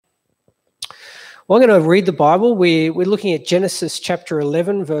Well, I'm going to read the Bible. We're looking at Genesis chapter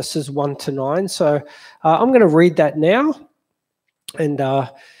 11, verses 1 to 9. So I'm going to read that now, and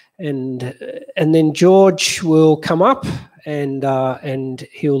then George will come up and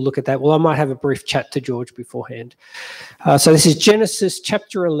he'll look at that. Well, I might have a brief chat to George beforehand. So this is Genesis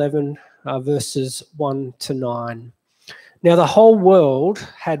chapter 11, verses 1 to 9. Now the whole world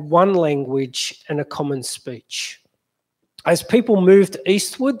had one language and a common speech. As people moved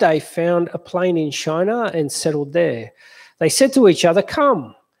eastward, they found a plain in Shinar and settled there. They said to each other,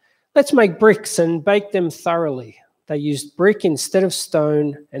 "Come, let's make bricks and bake them thoroughly." They used brick instead of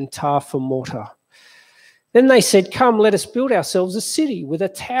stone and tar for mortar. Then they said, "Come, let us build ourselves a city with a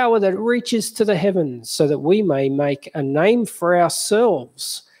tower that reaches to the heavens, so that we may make a name for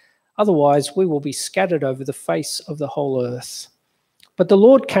ourselves. Otherwise, we will be scattered over the face of the whole earth." But the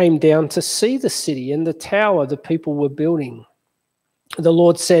Lord came down to see the city and the tower the people were building. The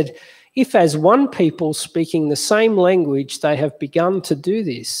Lord said, "If as one people speaking the same language they have begun to do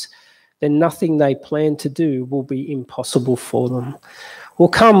this, then nothing they plan to do will be impossible for them. Well,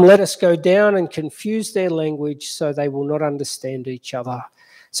 come, let us go down and confuse their language so they will not understand each other."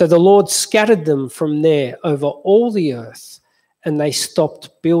 So the Lord scattered them from there over all the earth, and they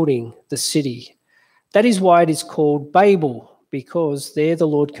stopped building the city. That is why it is called Babel, because there the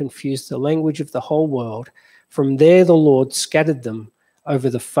Lord confused the language of the whole world. From there the Lord scattered them over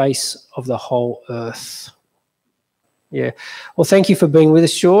the face of the whole earth. Yeah. Well, thank you for being with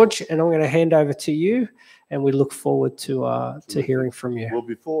us, George, and I'm going to hand over to you, and we look forward to hearing from you. Well,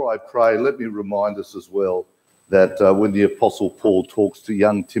 before I pray, let me remind us as well that when the Apostle Paul talks to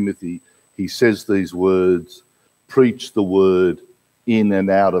young Timothy, he says these words, "Preach the word in and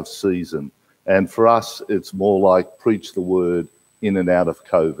out of season." And for us, it's more like preach the word in and out of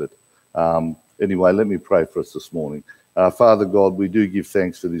COVID. Anyway, let me pray for us this morning. Father God, we do give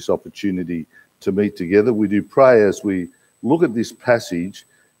thanks for this opportunity to meet together. We do pray as we look at this passage,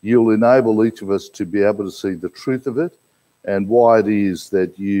 you'll enable each of us to be able to see the truth of it and why it is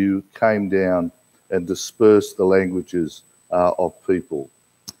that you came down and dispersed the languages of people.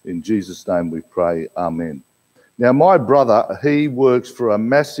 In Jesus' name we pray, amen. Now, my brother, he works for a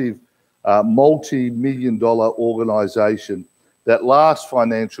massive multi-million-dollar organisation that last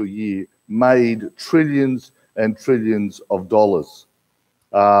financial year made trillions and trillions of dollars.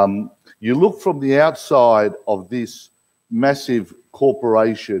 You look from the outside of this massive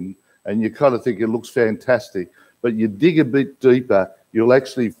corporation and you kind of think it looks fantastic, but you dig a bit deeper, you'll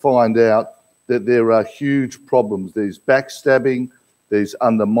actually find out that there are huge problems. There's backstabbing, there's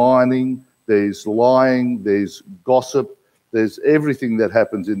undermining, there's lying, there's gossip, there's everything that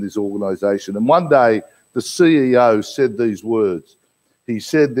happens in this organisation. And one day, the CEO said these words. He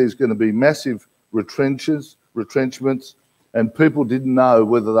said there's going to be massive retrenchments, and people didn't know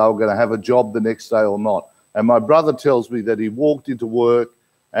whether they were going to have a job the next day or not. And my brother tells me that he walked into work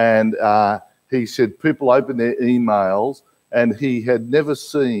and he said people opened their emails and he had never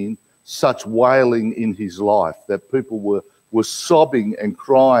seen such wailing in his life, that people were sobbing and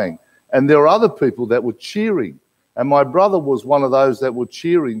crying. And there were other people that were cheering. And my brother was one of those that were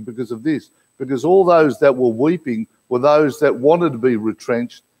cheering because of this, because all those that were weeping were those that wanted to be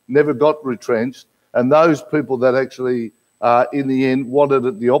retrenched, never got retrenched, and those people that actually, in the end, wanted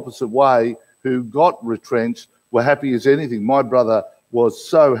it the opposite way, who got retrenched, were happy as anything. My brother was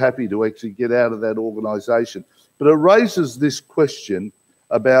so happy to actually get out of that organisation. But it raises this question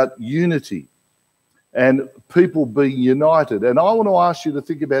about unity and people being united. And I want to ask you to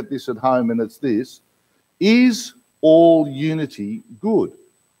think about this at home, and it's this. Is all unity good?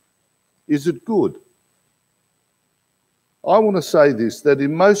 Is it good? I want to say this, that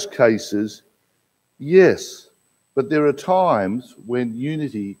in most cases, yes, but there are times when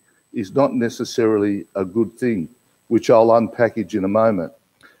unity is not necessarily a good thing, which I'll unpackage in a moment.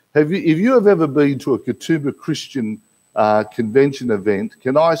 If you have ever been to a Katoomba Christian convention event,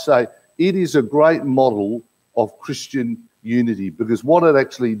 can I say it is a great model of Christian unity, because what it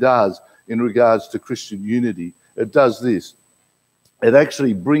actually does in regards to Christian unity, it does this. It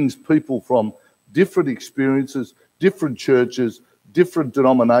actually brings people from different experiences, different churches, different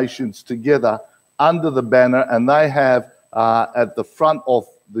denominations together under the banner, and they have at the front of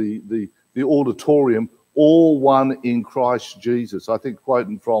the auditorium, all one in Christ Jesus. I think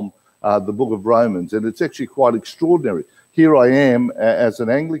quoting from the book of Romans, and it's actually quite extraordinary. Here I am as an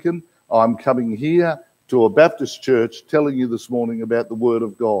Anglican. I'm coming here to a Baptist church telling you this morning about the Word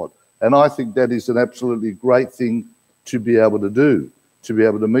of God. And I think that is an absolutely great thing to be able to do, to be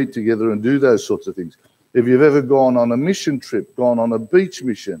able to meet together and do those sorts of things. If you've ever gone on a mission trip, gone on a beach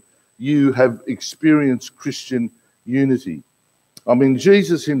mission, you have experienced Christian unity. I mean,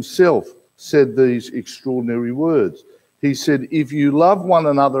 Jesus himself said these extraordinary words. He said, if you love one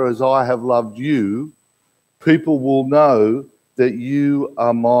another as I have loved you, people will know that you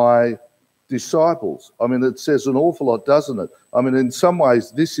are my disciples. I mean, it says an awful lot, doesn't it? I mean, in some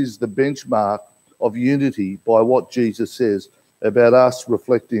ways, this is the benchmark of unity by what Jesus says about us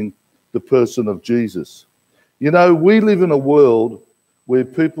reflecting the person of Jesus. You know, we live in a world where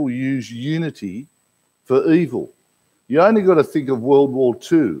people use unity for evil. You only got to think of World War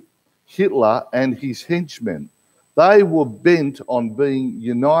II. Hitler and his henchmen, they were bent on being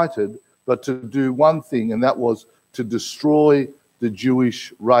united, but to do one thing, and that was to destroy the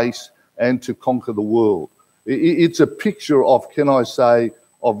Jewish race and to conquer the world. It's a picture of, can I say,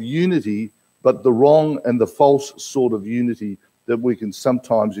 of unity, but the wrong and the false sort of unity that we can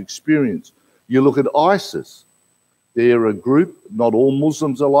sometimes experience. You look at ISIS. They're a group, not all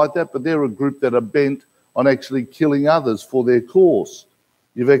Muslims are like that, but they're a group that are bent on actually killing others for their cause.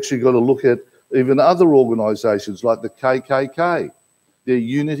 You've actually got to look at even other organisations like the KKK. Their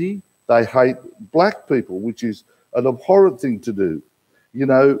unity, they hate black people, which is an abhorrent thing to do. You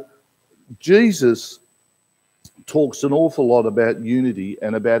know, Jesus talks an awful lot about unity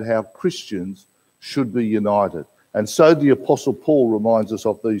and about how Christians should be united. And so the Apostle Paul reminds us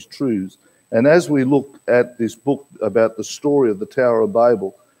of these truths. And as we look at this book about the story of the Tower of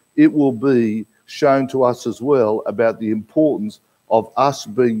Babel, it will be shown to us as well about the importance of us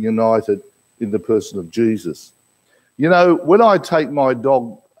being united in the person of Jesus. You know, when I take my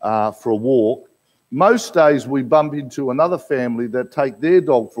dog for a walk, most days we bump into another family that take their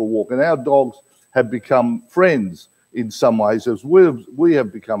dog for a walk, and our dogs have become friends in some ways, as we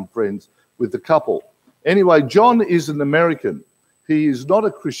have become friends with the couple. Anyway, John is an American. He is not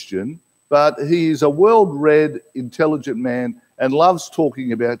a Christian, but he is a well-read, intelligent man and loves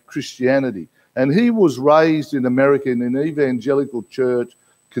talking about Christianity. And he was raised in America in an evangelical church,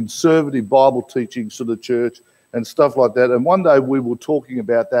 conservative Bible teaching sort of church and stuff like that. And one day we were talking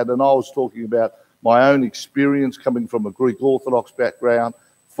about that, and I was talking about my own experience coming from a Greek Orthodox background,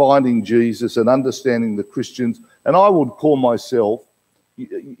 finding Jesus and understanding the Christians. And I would call myself,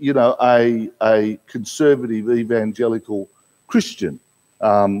 you know, a conservative evangelical Christian.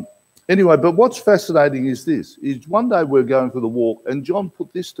 Anyway, but what's fascinating is this, is one day we're going for the walk and John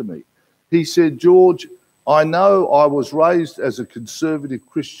put this to me. He said, George, I know I was raised as a conservative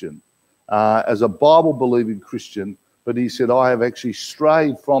Christian, as a Bible-believing Christian, but he said, I have actually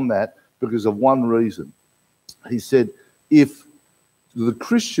strayed from that because of one reason. He said, if the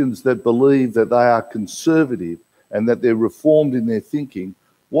Christians that believe that they are conservative and that they're reformed in their thinking,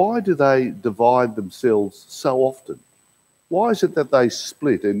 why do they divide themselves so often? Why is it that they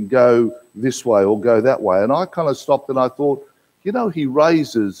split and go this way or go that way? And I kind of stopped and I thought, you know, he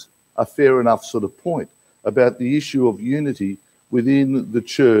raises a fair enough sort of point about the issue of unity within the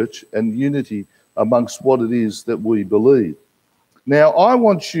church and unity amongst what it is that we believe. Now, I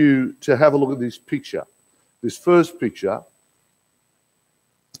want you to have a look at this picture, this first picture.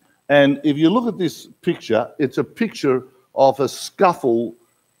 And if you look at this picture, it's a picture of a scuffle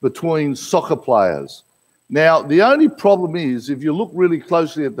between soccer players. Now, the only problem is, if you look really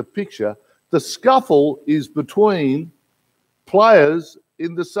closely at the picture, the scuffle is between players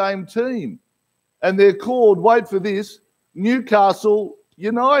in the same team. And they're called, wait for this, Newcastle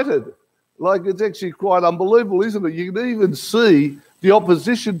United. Like, it's actually quite unbelievable, isn't it? You can even see the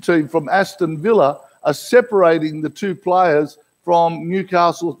opposition team from Aston Villa are separating the two players from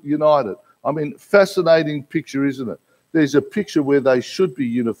Newcastle United. I mean, fascinating picture, isn't it? There's a picture where they should be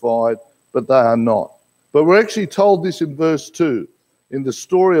unified, but they are not. But we're actually told this in verse 2, in the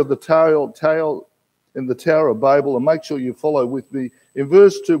story of the Tower in the Tower of Babel, and make sure you follow with me. In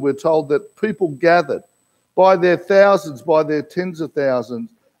verse 2, we're told that people gathered by their thousands, by their tens of thousands,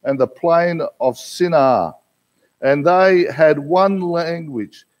 and the plain of Shinar. And they had one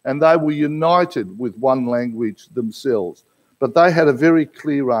language, and they were united with one language themselves. But they had a very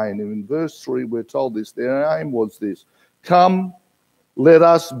clear aim. And in verse 3, we're told this. Their aim was this: come, let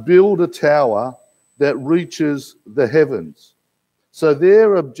us build a tower that reaches the heavens. So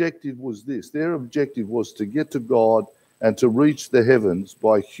their objective was this. Their objective was to get to God and to reach the heavens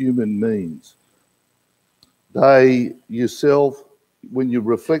by human means. They yourself, when you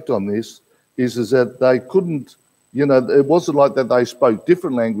reflect on this, is that they couldn't, you know, it wasn't like that they spoke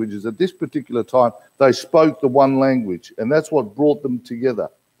different languages. At this particular time, they spoke the one language, and that's what brought them together.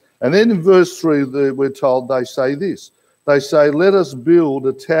 And then in verse 3, we're told they say this. They say, let us build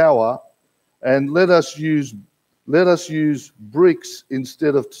a tower and let us use bricks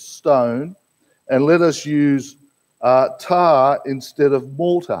instead of stone, and let us use tar instead of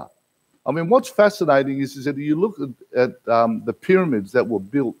mortar. I mean, what's fascinating is that you look at the pyramids that were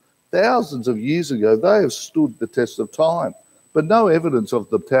built thousands of years ago, they have stood the test of time. But no evidence of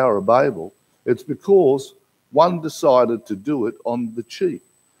the Tower of Babel. It's because one decided to do it on the cheap.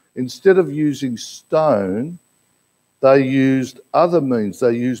 Instead of using stone, they used other means.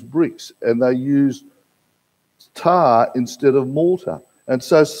 They used bricks, and they used tar instead of mortar. And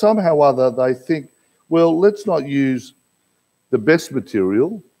so somehow or other they think, well, let's not use the best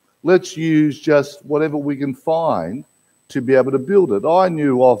material. Let's use just whatever we can find to be able to build it. I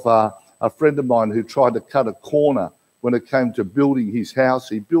knew of a friend of mine who tried to cut a corner when it came to building his house.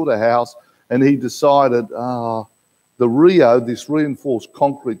 He built a house and he decided, the Rio, this reinforced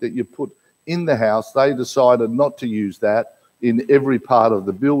concrete that you put in the house, they decided not to use that in every part of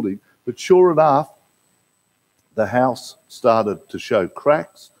the building. But sure enough, the house started to show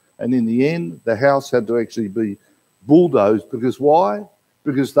cracks. And in the end, the house had to actually be bulldozed. Because why?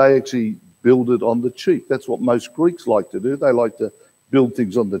 Because they actually build it on the cheap. That's what most Greeks like to do. They like to build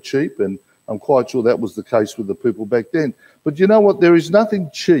things on the cheap. And I'm quite sure that was the case with the people back then. But you know what? There is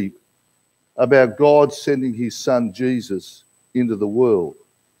nothing cheap about God sending his son Jesus into the world.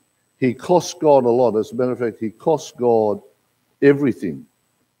 He cost God a lot. As a matter of fact, he cost God everything.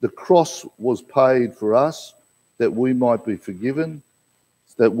 The cross was paid for us that we might be forgiven,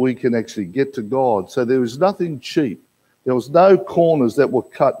 that we can actually get to God. So there was nothing cheap. There was no corners that were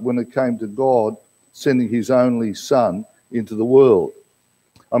cut when it came to God sending his only son into the world.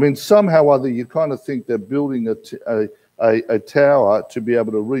 I mean, somehow or other, you kind of think that building a tower to be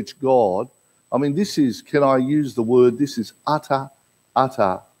able to reach God, I mean, this is, can I use the word, this is utter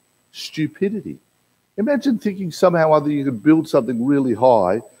stupidity. Imagine thinking somehow or other you could build something really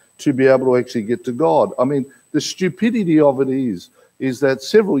high to be able to actually get to God. I mean, the stupidity of it is that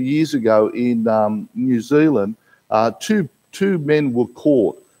several years ago in New Zealand, two men were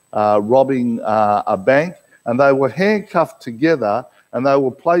caught robbing a bank, and they were handcuffed together and they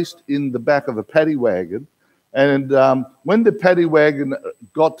were placed in the back of a paddy wagon. And when the paddy wagon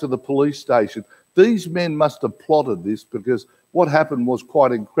got to the police station, these men must have plotted this, because what happened was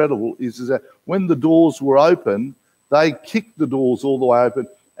quite incredible, is that when the doors were open, they kicked the doors all the way open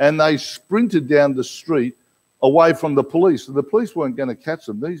and they sprinted down the street away from the police. And the police weren't going to catch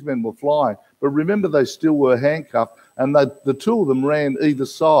them. These men were flying. But remember, they still were handcuffed, and the two of them ran either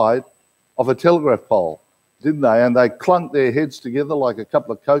side of a telegraph pole, didn't they? And they clunked their heads together like a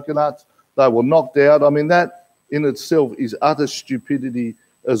couple of coconuts. They were knocked out. I mean, that in itself is utter stupidity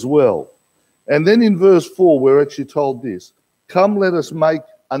as well. And then in verse 4, we're actually told this: come, let us make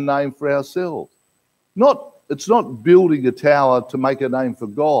a name for ourselves. It's not building a tower to make a name for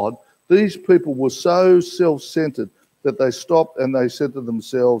God. These people were so self-centered that they stopped and they said to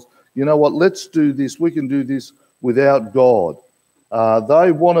themselves, you know what, let's do this. We can do this without God.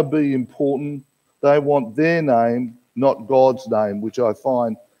 They want to be important. They want their name, not God's name, which I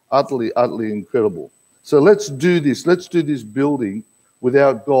find utterly incredible. So let's do this. Let's do this building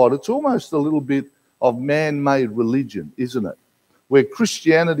without God. It's almost a little bit of man-made religion, isn't it? Where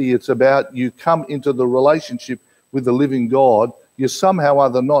Christianity, it's about you come into the relationship with the living God. You're somehow or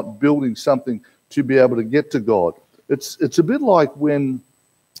other not building something to be able to get to God. It's a bit like when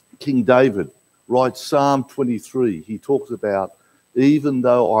King David writes Psalm 23. He talks about, even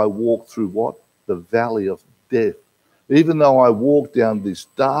though I walk through what? The valley of death. Even though I walk down this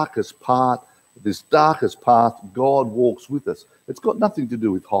darkest path, God walks with us. It's got nothing to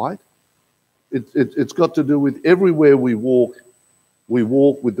do with height. It's got to do with everywhere we walk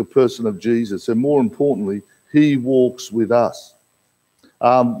with the person of Jesus. And more importantly, he walks with us.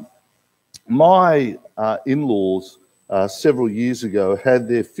 My in-laws several years ago had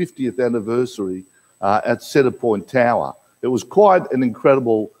their 50th anniversary at Centrepoint Tower. It was quite an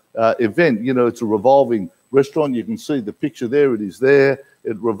incredible event. You know, it's a revolving restaurant. You can see the picture there. It is there.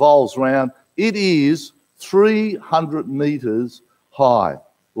 It revolves around. It is 300 meters high.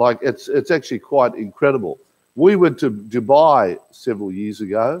 Like, it's actually quite incredible. We went to Dubai several years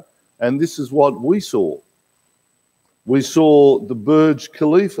ago, and this is what we saw. We saw the Burj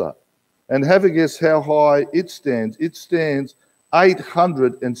Khalifa, and have a guess how high it stands. It stands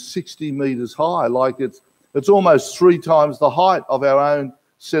 860 meters high. Like, it's almost 3 times the height of our own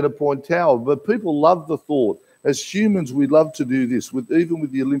Centrepoint Tower. But people love the thought. As humans, we love to do this, even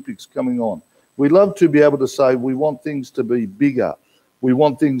with the Olympics coming on. We love to be able to say we want things to be bigger. We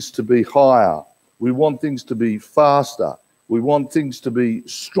want things to be higher. We want things to be faster. We want things to be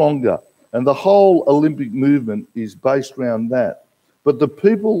stronger. And the whole Olympic movement is based around that. But the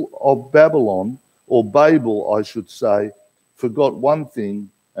people of Babylon, or Babel, I should say, forgot one thing,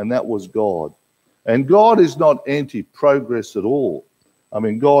 and that was God. And God is not anti-progress at all. I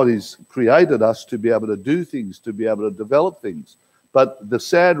mean, God has created us to be able to do things, to be able to develop things. But the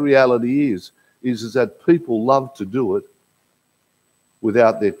sad reality is that people love to do it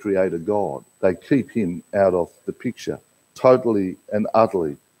without their Creator God. They keep him out of the picture, totally and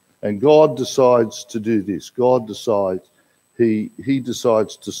utterly. And God decides to do this. God decides, he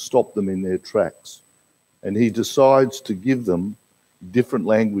decides to stop them in their tracks. And he decides to give them different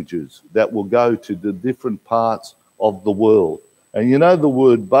languages that will go to the different parts of the world. And you know, the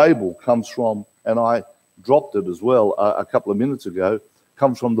word Babel comes from, and I dropped it as well a couple of minutes ago,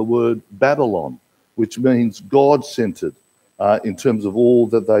 comes from the word Babylon, which means God-centered in terms of all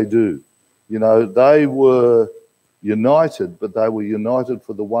that they do. You know, they were united, but they were united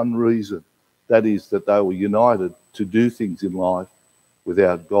for the one reason. That is that they were united to do things in life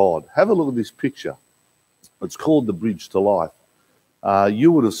without God. Have a look at this picture. It's called the Bridge to Life.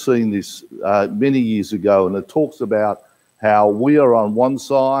 You would have seen this many years ago, and it talks about how we are on one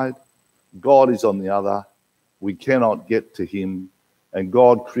side, God is on the other, we cannot get to him, and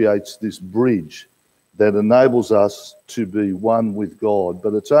God creates this bridge that enables us to be one with God.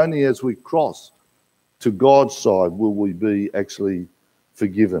 But it's only as we cross to God's side will we be actually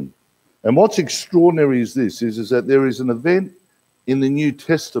forgiven. And what's extraordinary is this, is that there is an event in the New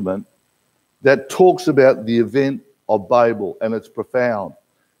Testament that talks about the event of Babel, and it's profound.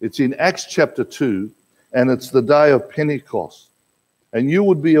 It's in Acts chapter 2, and it's the day of Pentecost. And you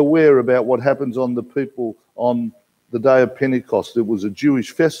would be aware about what happens on the people on the day of Pentecost. It was a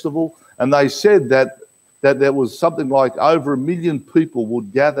Jewish festival, and they said that there was something like over 1 million people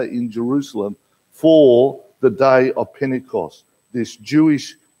would gather in Jerusalem for the day of Pentecost, this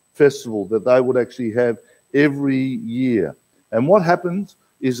Jewish festival that they would actually have every year. And what happens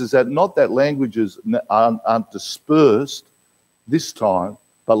is that not that languages aren't dispersed this time,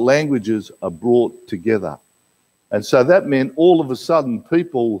 but languages are brought together. And so that meant all of a sudden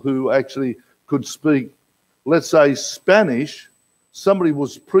people who actually could speak, let's say, Spanish, somebody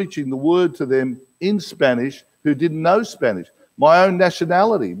was preaching the word to them in Spanish who didn't know Spanish. My own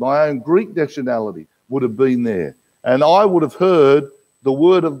nationality, my own Greek nationality would have been there. And I would have heard the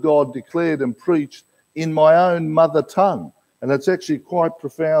word of God declared and preached in my own mother tongue. And that's actually quite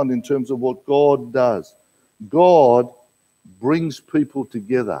profound in terms of what God does. God brings people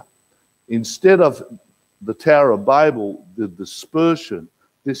together. Instead of the Tower of Babel, the dispersion,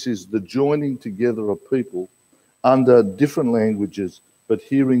 this is the joining together of people under different languages, but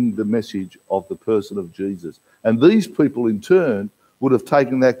hearing the message of the person of Jesus. And these people in turn would have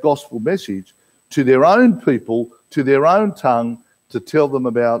taken that gospel message to their own people, to their own tongue, to tell them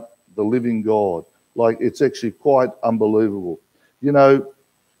about the living God. Like, it's actually quite unbelievable. You know,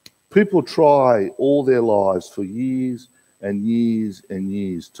 people try all their lives for years and years and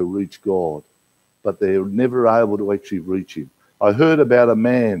years to reach God, but they're never able to actually reach him. I heard about a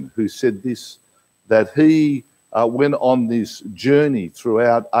man who said this, that he went on this journey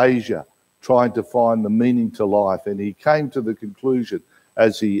throughout Asia trying to find the meaning to life, and he came to the conclusion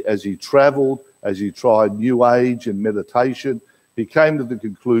as he traveled, as he tried New Age and meditation, he came to the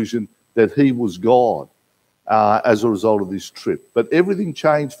conclusion that he was God as a result of this trip. But everything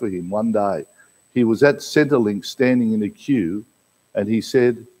changed for him one day. He was at Centrelink standing in a queue, and he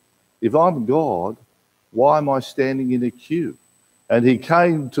said, if I'm God, why am I standing in a queue? And he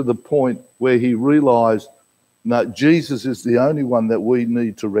came to the point where he realized, no, Jesus is the only one that we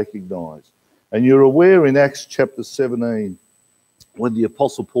need to recognize. And you're aware in Acts chapter 17, when the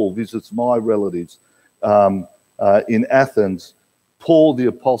Apostle Paul visits my relatives in Athens, Paul the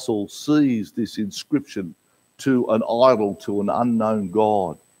Apostle sees this inscription to an idol, to an unknown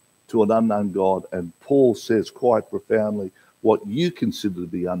God, and Paul says quite profoundly, what you consider to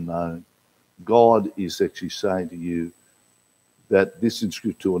be unknown, God is actually saying to you that this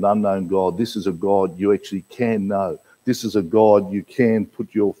inscription to an unknown God, this is a God you actually can know. This is a God you can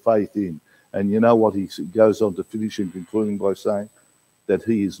put your faith in. And you know what he goes on to finish in concluding by saying? That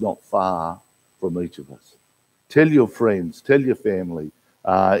he is not far from each of us. Tell your friends, tell your family,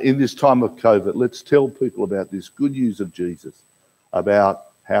 in this time of COVID, let's tell people about this good news of Jesus, about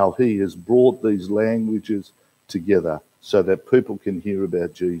how he has brought these languages together so that people can hear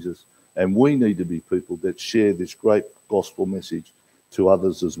about Jesus. And we need to be people that share this great gospel message to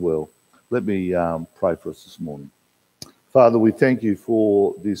others as well. Let me pray for us this morning. Father, we thank you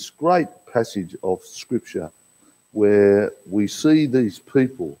for this great passage of Scripture where we see these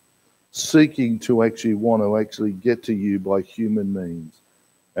people seeking to actually want to actually get to you by human means.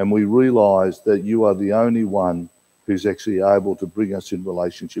 And we realize that you are the only one who's actually able to bring us in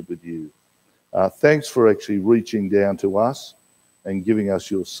relationship with you. Thanks for actually reaching down to us and giving us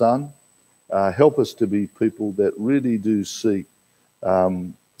your Son. Help us to be people that really do seek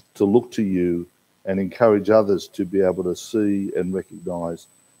to look to you and encourage others to be able to see and recognize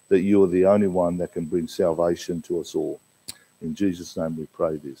that you are the only one that can bring salvation to us all. In Jesus' name we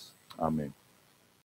pray this. Amen.